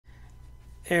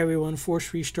Hey everyone,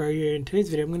 Force Restart here. In today's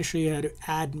video, I'm going to show you how to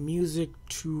add music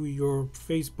to your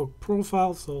Facebook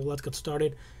profile. So let's get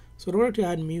started. So in order to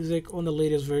add music on the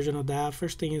latest version of that,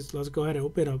 first thing is let's go ahead and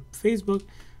open up Facebook.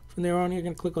 From there on, you're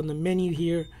going to click on the menu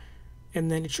here,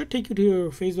 and then it should take you to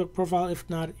your Facebook profile. If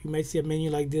not, you might see a menu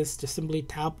like this. Just simply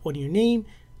tap on your name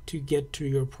to get to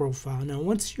your profile. Now,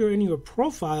 once you're in your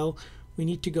profile, we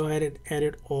need to go ahead and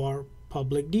edit our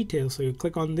public details. So you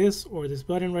click on this or this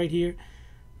button right here.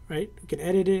 Right, you can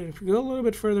edit it. If you go a little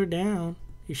bit further down,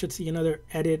 you should see another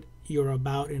edit your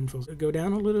about info. So go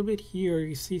down a little bit here,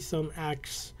 you see some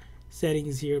apps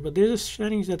settings here, but there's a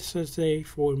settings that says say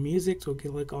for music. So we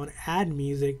can click on add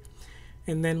music,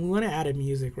 and then we want to add a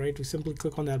music, right? We simply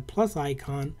click on that plus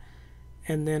icon,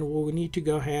 and then we'll need to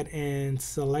go ahead and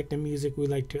select the music we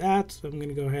like to add. So I'm going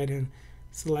to go ahead and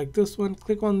select this one.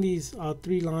 Click on these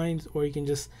three lines, or you can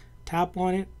just tap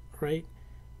on it, right?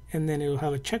 And then it'll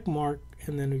have a check mark,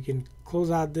 and then we can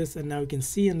close out this, and now we can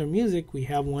see under music we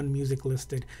have one music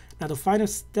listed. Now the final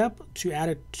step to add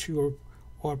it to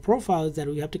our profile is that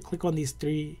we have to click on these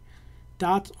three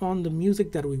dots on the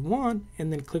music that we want,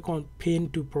 and then click on pin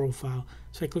to profile.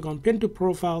 So I click on pin to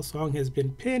profile, song has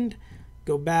been pinned,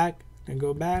 go back and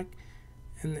go back,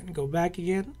 and then go back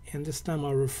again, and this time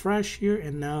I'll refresh here,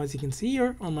 and now as you can see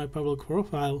here on my public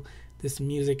profile, this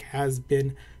music has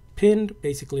been pinned.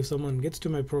 Basically, if someone gets to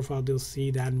my profile, they'll see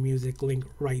that music link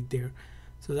right there.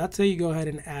 So that's how you go ahead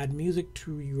and add music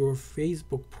to your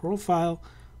Facebook profile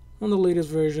on the latest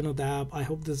version of the app. I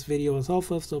hope this video was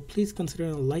helpful, so please consider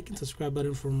the like and subscribe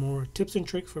button for more tips and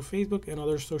tricks for Facebook and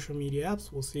other social media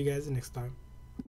apps. We'll see you guys next time.